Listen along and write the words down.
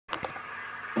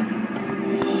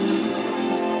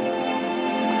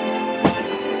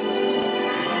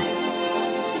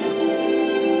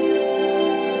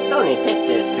Sony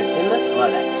Pictures Consumer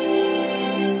Products.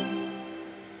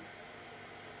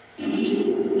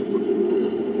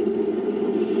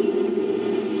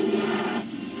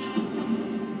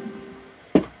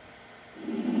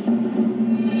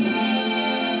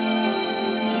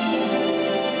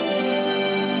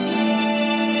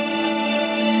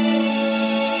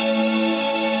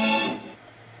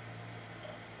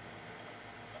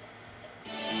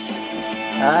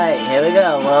 Alright, here we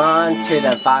go. We're on to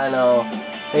the final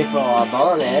free-for-all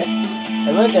bonus.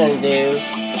 And we're going to do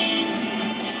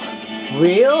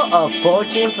Wheel of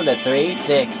Fortune for the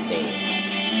 360.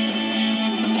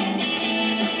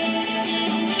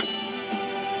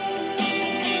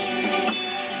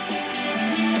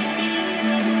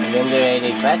 We're going to do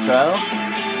 80s Retro.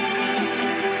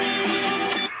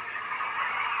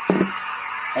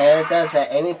 And it does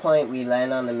at any point we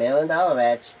land on the $1 million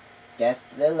wedge. Guess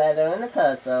the letter in the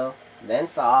puzzle, then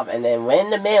solve, and then win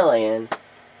the $1 million.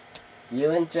 You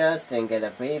and Justin get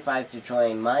a free fight to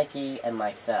join Mikey and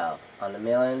myself on a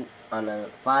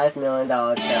 $5 million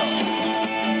challenge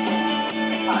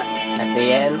at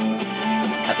the end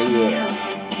of the year.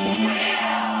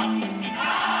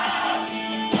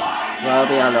 We'll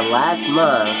be on the last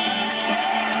month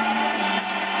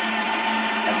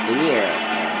of the year,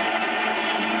 so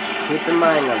keep in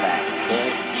mind of that,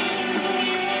 okay?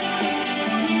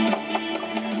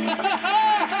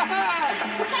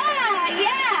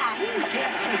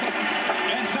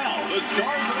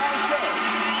 Stars of our show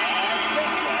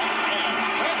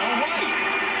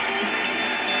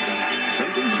are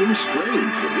something seems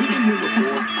strange. Have we been here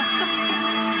before?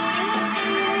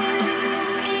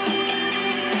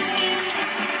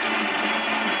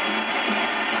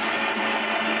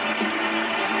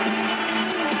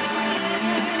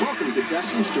 Welcome,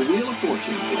 contestants, to Wheel of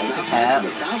Fortune. It's now time for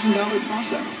the $1,000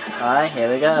 toss-up. Alright,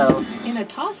 here we go. In a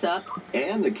toss-up.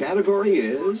 And the category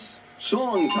is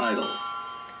Song Title.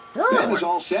 That is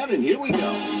all set, and here we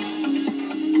go.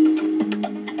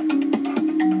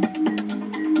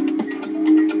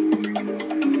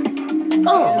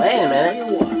 Oh, wait a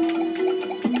minute.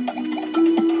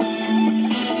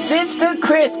 Sister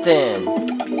Kristen.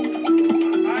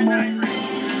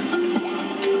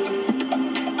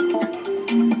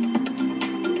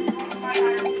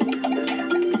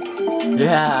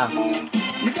 Yeah.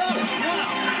 You got it.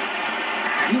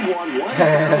 Wow. You won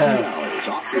 $1,000.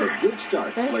 Off to a good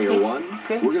start, player one.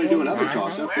 We're going to do another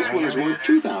toss-up. This one is worth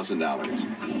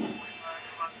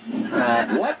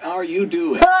 $2,000. What are you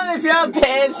doing? None of your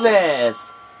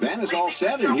business. Van is all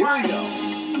set, and here we go.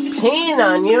 Peen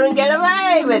on you and get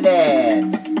away with it.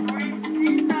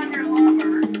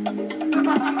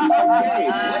 Okay,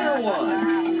 player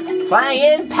one.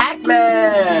 Playing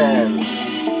Pac-Man.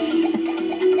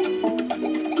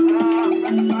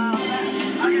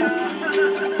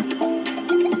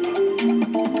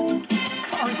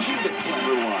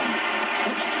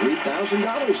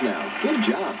 $3,000 now. Good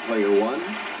job, player one.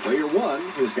 Player one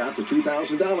has got the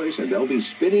 $2,000, and they'll be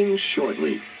spinning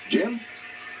shortly. Jim?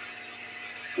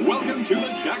 Welcome to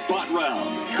the Jackpot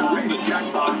round. To win the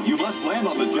jackpot, you must land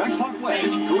on the jackpot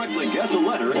wedge, correctly guess a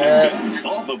letter, and then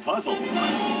solve the puzzle.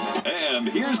 And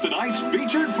here's tonight's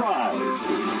featured prize.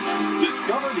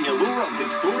 Discover the allure of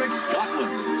historic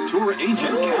Scotland. Tour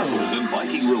ancient castles and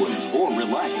Viking ruins, or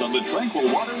relax on the tranquil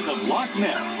waters of Loch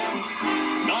Ness.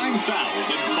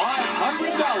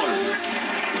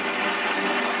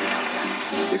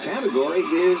 $9,500. The category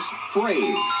is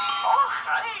phrase.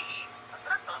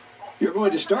 You're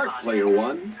going to start, player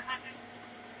one.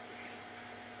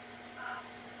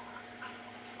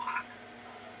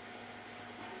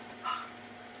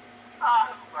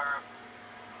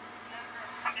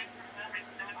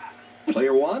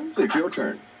 Player one, it's your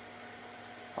turn.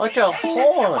 What's your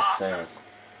horses?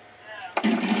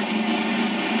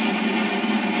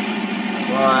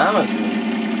 Well, that was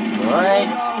right.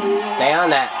 Stay on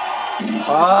that.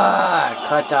 Oh,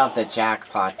 cut off the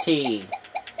jackpot T.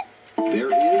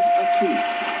 There is a T.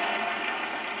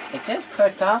 It just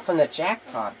clicked off on the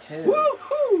jackpot too.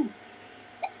 Woohoo!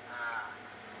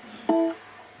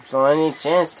 So any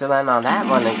chance to land on that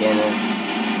one again is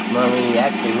when we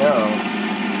actually know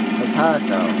the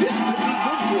puzzle. This could be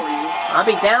good for you. I'll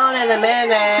be down in a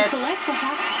minute.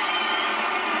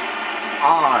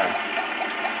 R.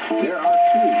 There are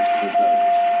two of those.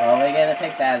 Well, we gotta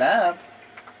pick that up.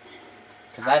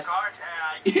 Cause that's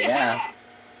yeah.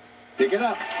 Pick it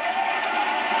up.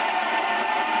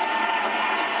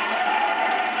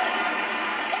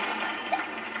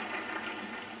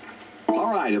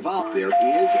 All right, Evolve. There is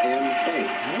an A.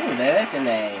 Ooh, there is an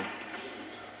A.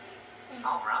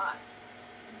 All right.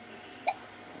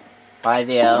 By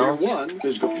the L. One.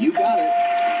 You got it.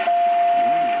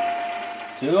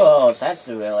 2 O's, that's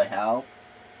to really help.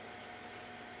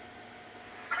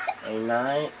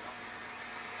 A9.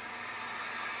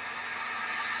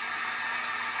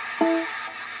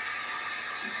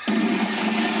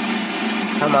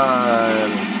 Come on.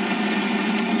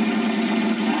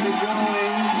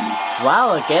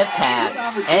 Wow, a gift tag.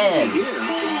 And.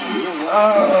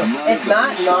 Oh, it's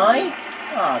not 9?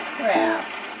 Oh, crap.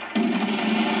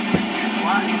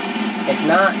 It's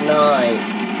not 9.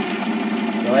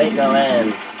 There ain't no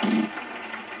ends.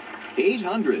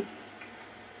 800.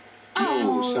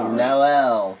 Oh, sorry. No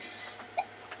L.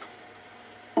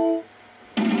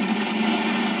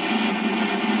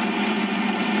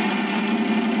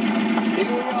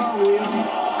 Here we are, Will.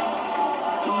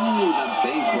 Ooh, the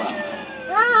bankrupt.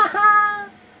 No.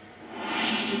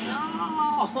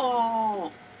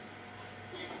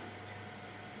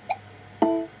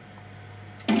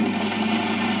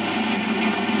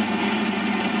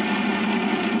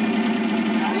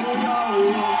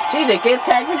 Gee, the gift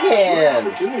tag again.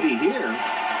 Opportunity here.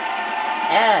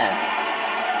 S.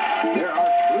 There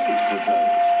are 3 of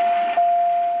those.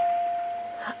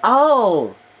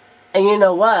 Oh, and you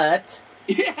know what?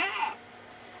 Yeah.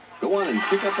 Go on and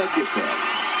pick up that gift tag.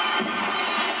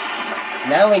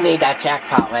 Now we need that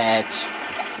jackpot wedge.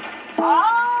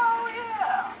 Oh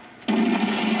yeah.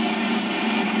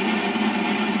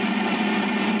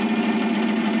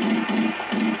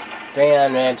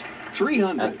 300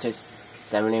 300. up to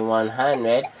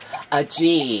 7,100. A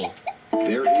G.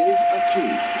 There is a G.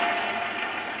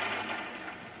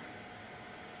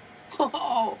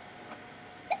 Oh.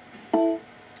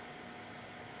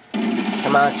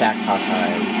 Come on, jackpot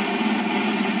time.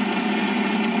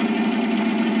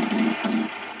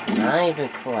 Not even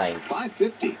quite.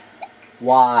 550.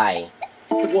 Why?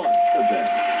 1 of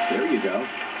that. There you go.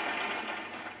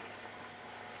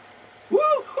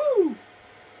 Woohoo!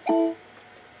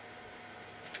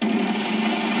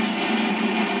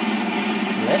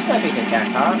 This might be the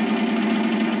jackpot.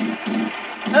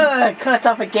 Ugh, cut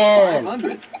off again.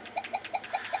 500.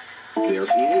 There is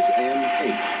an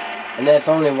 8. And there's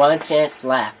only one chance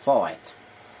left for it.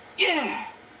 Yeah.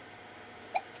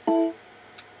 Come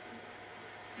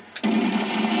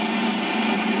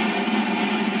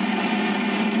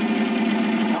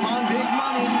on, big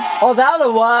money. Oh,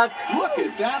 that'll work. Look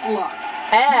at that luck.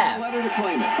 F. Letter to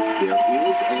claim it. There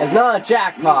is an It's not a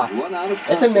jackpot. Run out of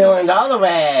It's $1 million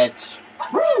wedge.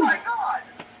 Oh my God.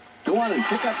 Go on and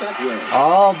pick up that wedge.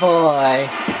 Oh boy.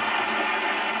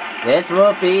 This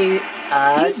will be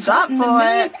a shot for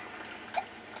it.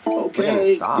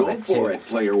 Okay, solve go it, for too. it,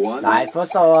 player 1. Side for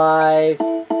size.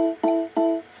 That's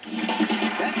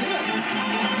it.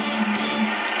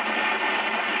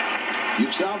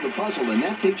 You've solved the puzzle, and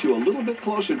that takes you a little bit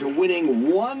closer to winning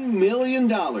 $1 million.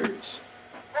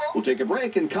 We'll take a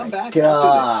break and come back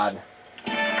God.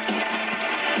 after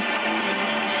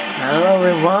Oh,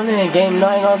 we won in game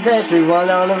 9 on this. We won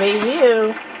on the Wii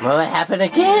U. Will it happen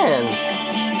again?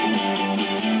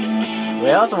 We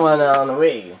also won it on the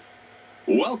Wii.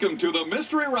 Welcome to the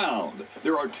mystery round.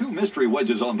 There are 2 mystery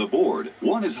wedges on the board.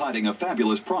 One is hiding a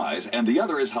fabulous prize, and the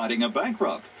other is hiding a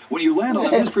bankrupt. When you land on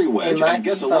a mystery wedge and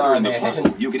guess a letter in the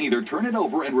puzzle, you can either turn it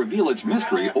over and reveal its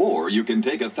mystery, or you can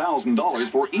take $1,000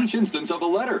 for each instance of the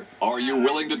letter. Are you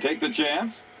willing to take the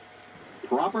chance? this.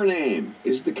 Proper name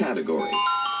is the category.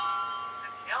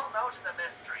 You'll know to the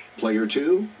mystery. Player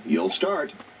 2, you'll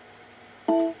start.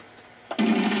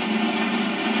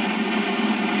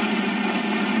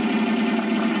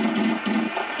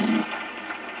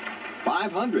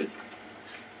 $500.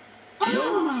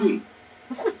 No C.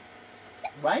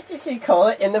 Why did she call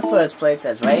it in the first place?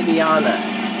 That's way beyond us.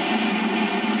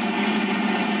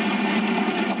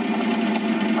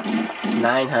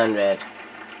 900.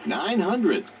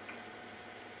 900.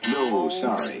 No,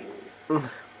 sorry.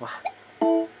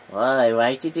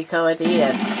 Why did you call it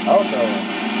ES? Also,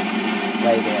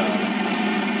 way beyond us.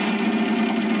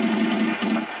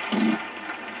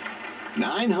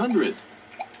 900.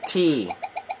 T. Yep,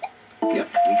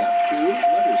 we got 2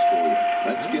 letters for you.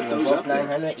 Let's get those both up there.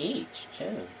 900 each,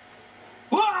 too.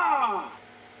 Ah!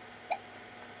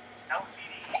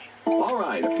 LCD. All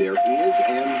right, up there is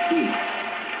an E.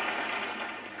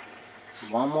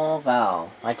 One more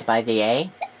vowel. Like to buy the A?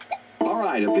 All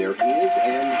right, up there is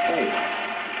an A.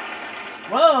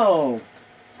 Whoa!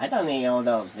 I don't need all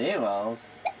those zeros.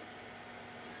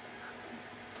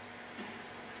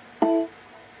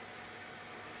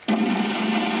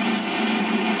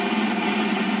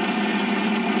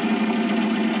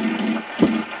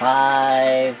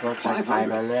 5, looks like 500.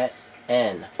 500.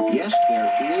 N. Yes, there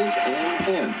is an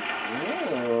N.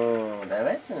 Ooh, there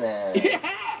is an N. Yeah!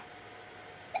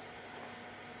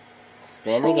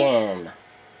 Spin again.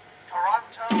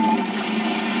 Toronto.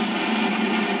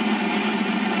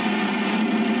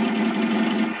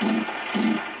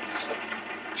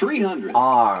 300.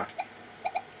 R.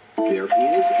 There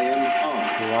is an R.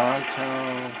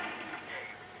 Toronto.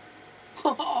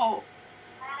 Oh.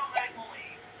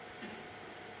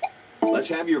 Let's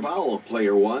have your vowel,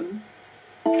 player one.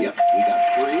 Yep, we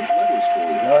got 3 letters for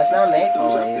you. No, it's not Let's get Maple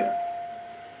those up Leaf. there.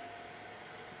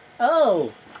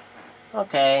 Oh.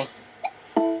 Okay.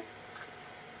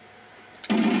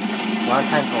 One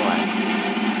time for us.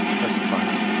 Just for fun.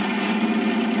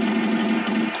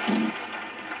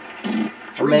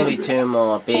 Or maybe 2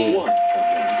 more. B. 1 of them.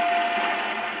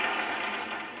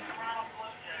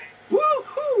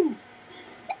 Woohoo!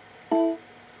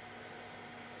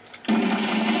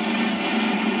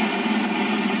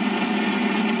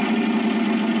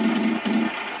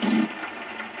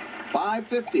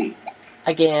 $5.50.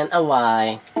 Again, a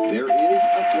Y. There is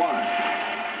a Y.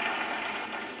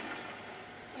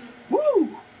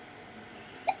 Woo!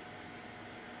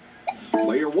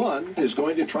 Player one is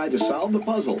going to try to solve the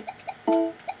puzzle.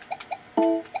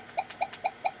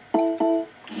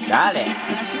 Got it.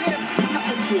 That's it.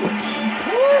 Nothing to it.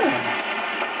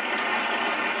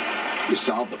 You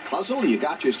solved the puzzle, you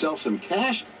got yourself some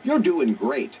cash, you're doing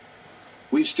great.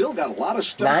 We've still got a lot of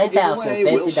stuff to give away.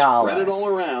 We'll spread it all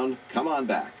around. Come on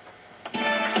back.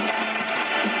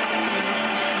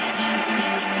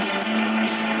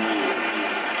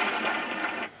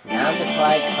 Now the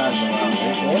prize puzzle.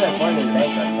 We've been fun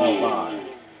adventure so far.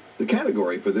 The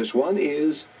category for this one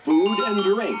is food and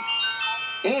drink.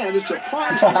 And it's a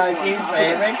prize. Monkey's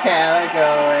favorite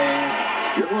category.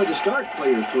 You're going to start,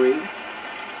 player 3.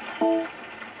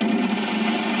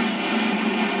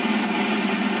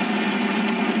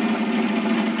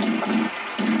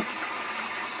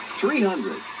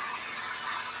 $300.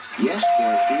 Yes,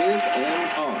 there is an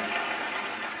R.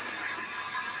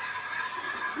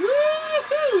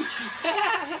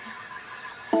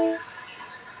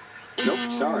 Nope,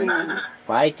 sorry.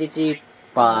 Why did you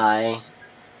buy?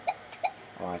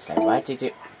 Oh, I said, why did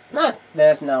you? No,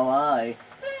 there's no I.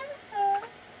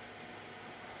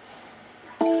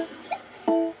 So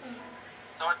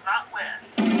it's not win.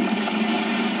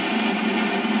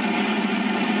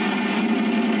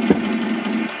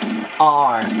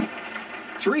 R.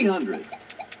 300.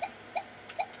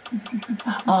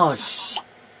 Oh,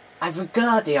 I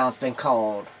forgot the R's been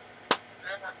called.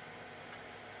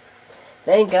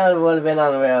 Thank God it would have been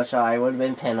on the real show. I would have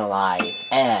been penalized.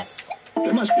 S.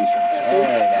 There must be some S's.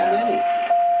 There we How go. many?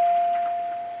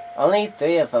 Only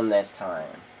 3 of them this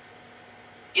time.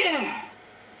 Yeah!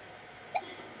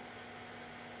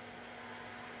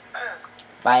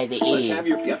 By the Let's E. have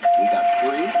your... Yep, we got 3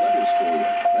 letters for you.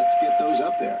 Let's get those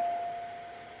up there.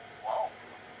 Whoa.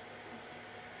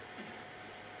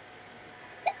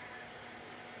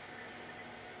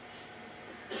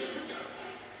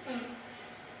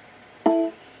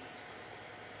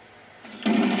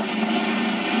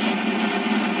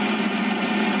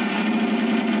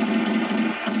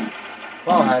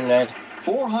 $400.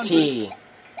 400. T. Yep,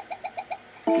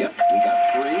 we got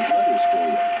 3 letters for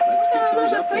you. Let's get Oh,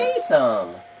 those there's a up there. threesome.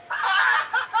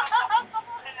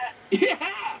 Yeah!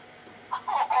 Oh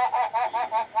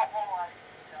my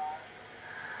God.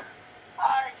 I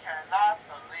cannot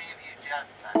believe you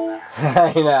just said that.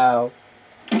 I know.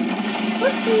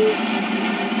 Whoopsie.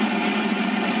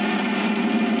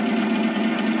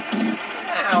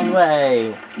 No way.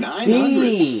 900.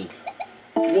 D.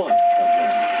 1 of them.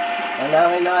 Well, now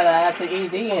we know that has the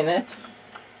ED in it.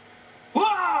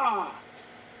 Wow!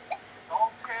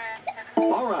 Salted.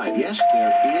 All right, yes, there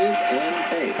is an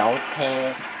A.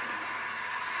 Salted.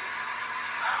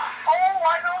 Oh,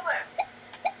 I know this.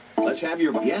 Let's have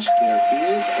your... Yes, there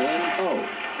is an O.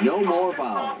 No more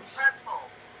vowels.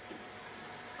 Pretzels.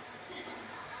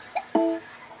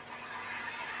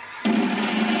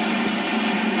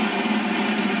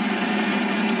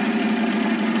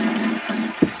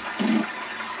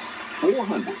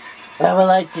 $400. I would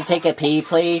like to take a pee,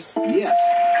 please. Yes.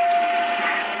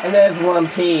 And there's 1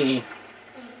 P.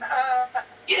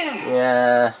 Yeah!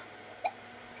 Yeah.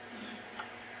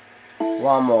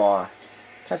 1 more.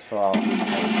 Just for all time's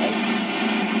sakes.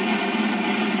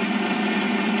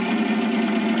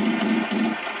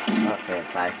 Okay, it's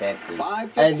 550. A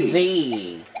 $5.50.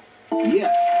 Z.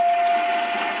 Yes.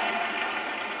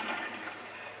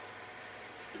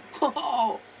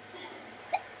 Oh!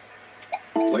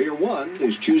 Player 1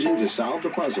 is choosing to solve the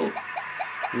puzzle.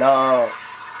 No.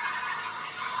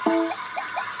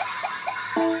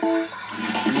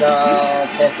 no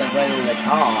chance of winning the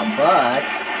call, but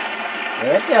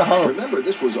there is still hope. Remember,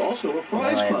 this was also a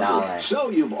prize $1 million. puzzle. So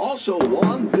you've also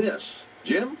won this.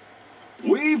 Jim?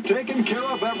 We've taken care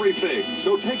of everything,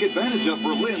 so take advantage of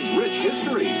Berlin's rich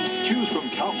history. Choose from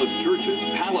countless churches,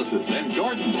 palaces, and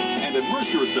gardens, and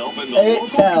immerse yourself in the local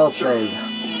culture. $8,000.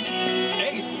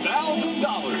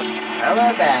 How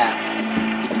about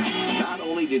that? Not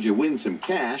only did you win some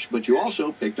cash, but you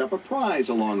also picked up a prize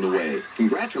along the way.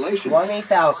 Congratulations.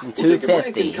 $20,250. We'll take a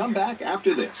break and come back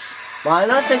after this. Well, I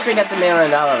know since we got the $1 million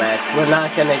match, we're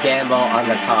not going to gamble on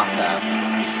the toss-up.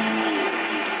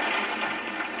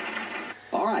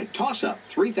 All right, toss-up,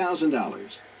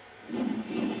 $3,000.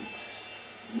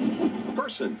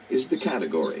 Person is the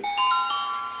category.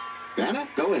 Vanna,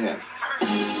 go ahead.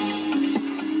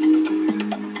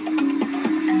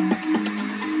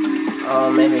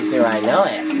 Oh, maybe do I know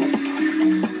it?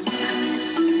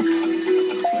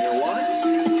 Player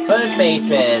one. First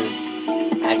baseman.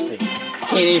 Actually,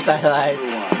 Katie's alive.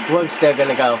 We're still going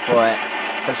to go for it.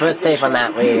 Because we're safe on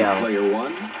that wheel. Player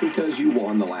one, because you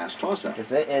won the last toss-up.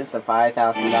 Because it is the $5,000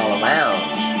 round.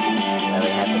 Where we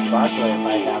have the sparkling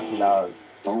 $5,000.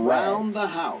 Around the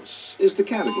house is the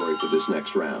category for this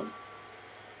next round.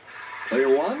 Player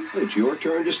one, it's your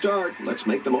turn to start. Let's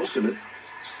make the most of it.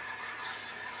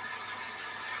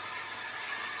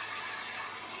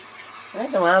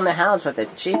 There's around the house with the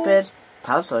cheapest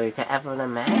puzzle you could ever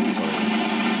imagine.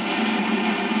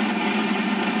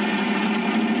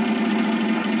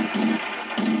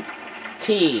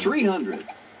 T. 300.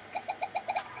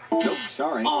 Nope,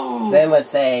 sorry. Oh. Then we're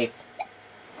safe.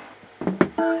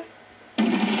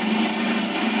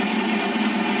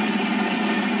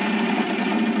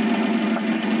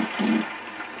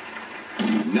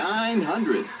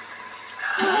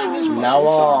 $900. No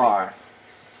more.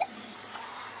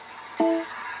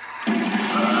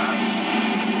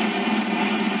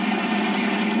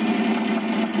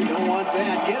 You don't want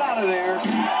that. Get out of there.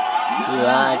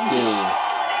 Lucky.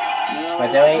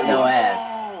 But there ain't no S.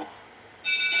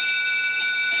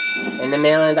 And the $1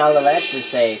 million X is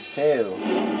safe, too.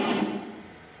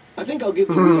 I think I'll give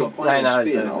you a I know, final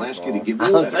spin. I'll ask you to give me a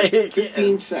letter.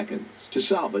 15 seconds. To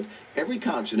solve it, every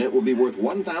consonant will be worth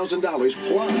 $1,000 plus.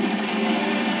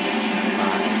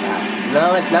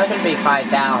 No, it's not going to be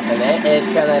 5,000. It is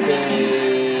going to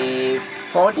be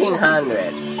 1,400.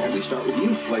 And we start with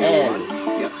you, player one.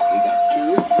 Yep, we got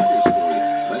 2 letters for you.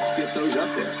 Let's get those up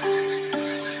there.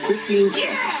 15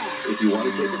 seconds. If you want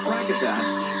to take a crack at that.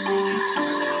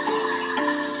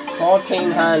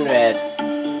 1,400.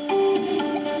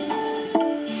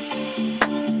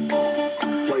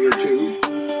 Player two.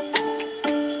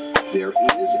 There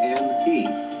is an E.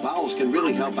 Vowels can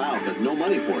really help out, but no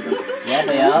money for them. Yeah,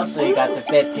 but also you got the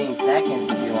 15 seconds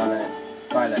if you want to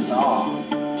try to solve.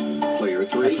 Player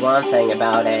three. That's one thing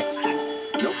about it.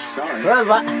 Nope, sorry.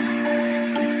 What?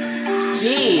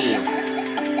 G.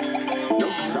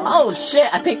 Nope, sorry. Oh shit,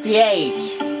 I picked the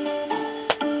H.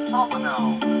 Oh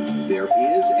no. There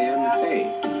is an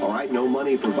A. All right, no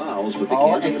money for vowels, but the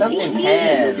Oh, candy it's something you'll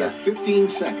pen. get 15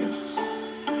 seconds.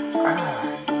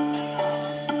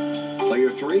 Player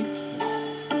three.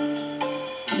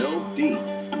 No D.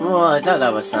 Oh, I thought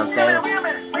that was Wait a something. minute,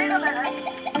 wait a minute.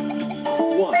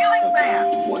 One. Ceiling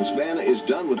fan. Once Vanna is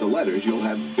done with the letters, you'll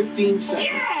have 15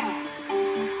 seconds.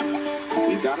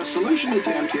 We've got a solution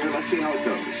attempt here. Let's see how it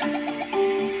goes.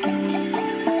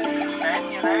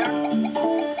 Ben, you there?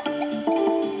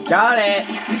 Got it.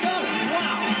 You got it.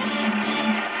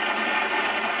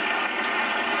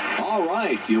 Wow. All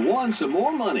right, you won some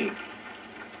more money.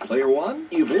 Player one,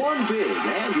 you've won big,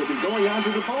 and you'll be going on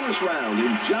to the bonus round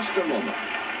in just a moment.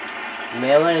 $1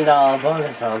 million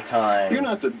bonus on time. You're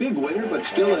not the big winner, but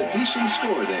still a decent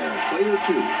score there. Player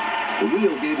two. The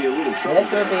wheel gave you a little trouble.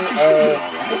 This would be there, but you I still did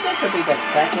all right. think this would be the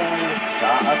second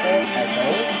shot of it, I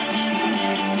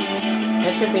think.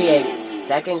 This would be a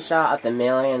second shot at the $1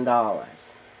 million.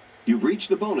 You've reached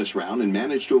the bonus round and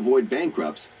managed to avoid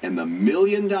bankrupts, and the $1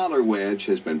 million wedge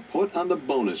has been put on the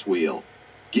bonus wheel.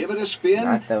 Give it a spin,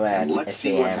 Not the wedge, and let's it's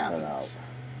see the what envelope.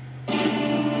 happens.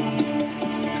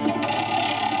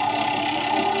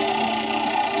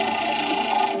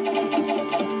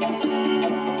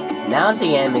 Now's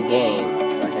the end of the game.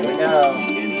 So here we go.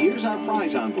 And here's our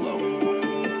prize envelope.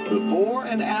 Before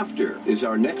and after is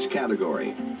our next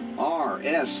category.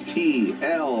 R-S-T-L-N-E.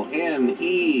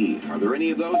 Are there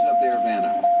any of those up there,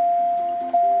 Vanna?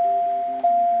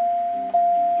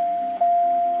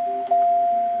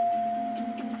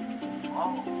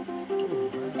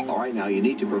 All right, now you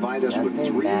need to provide us with 3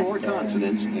 more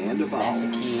consonants and a vowel. That's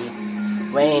the key.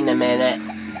 Wait a minute.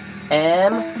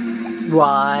 M-Y-K-A.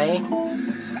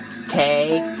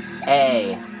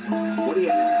 What do you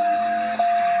have?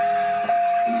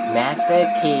 Master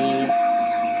key.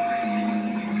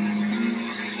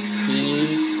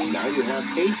 Key. Now you have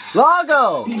 8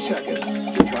 Logo!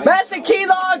 seconds. Master key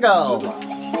logo!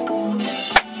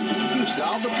 You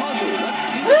solved the puzzle.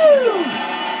 Let's see. Woo!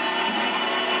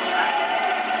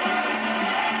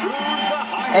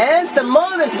 And it's the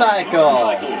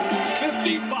motorcycle!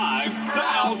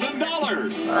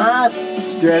 $55,000.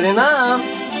 It's good enough.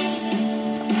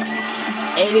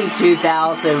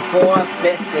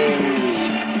 82,450.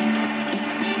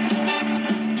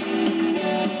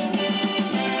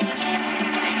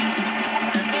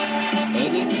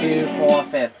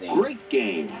 82,450. Great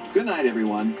game. Good night,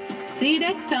 everyone. See you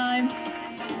next time.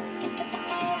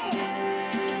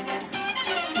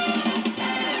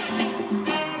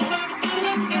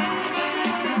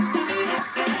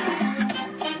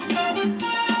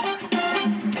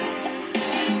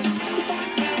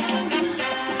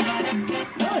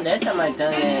 Oh, there's some I've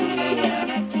done in the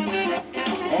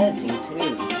editing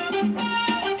too.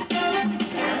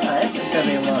 Oh, this is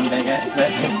gonna be one bigger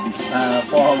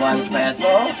 4-1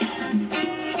 special.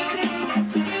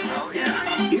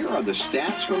 Here are the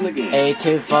stats from the game.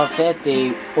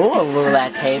 82,450. Ooh, a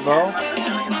roulette table.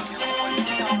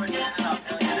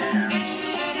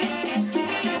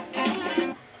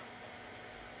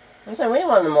 So we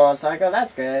won the motorcycle,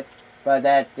 that's good. But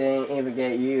that didn't even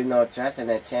get you no trust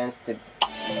and a chance to be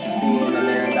in the $1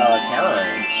 million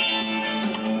challenge.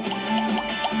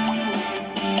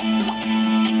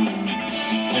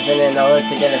 Because in order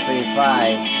to get a free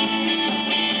 5,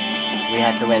 we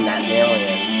had to win that $1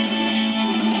 million.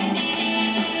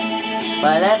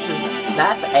 But that's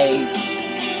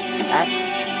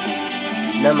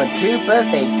number 2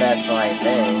 birthday special, I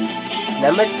think.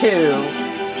 Number 2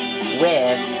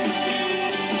 with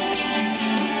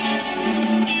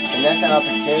another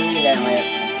opportunity that went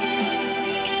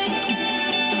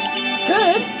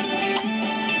good.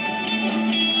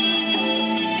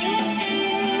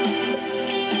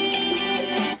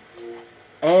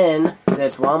 And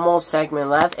there's one more segment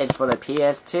left. It's for the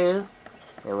PS2.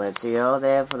 And we'll see you all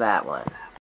there for that one.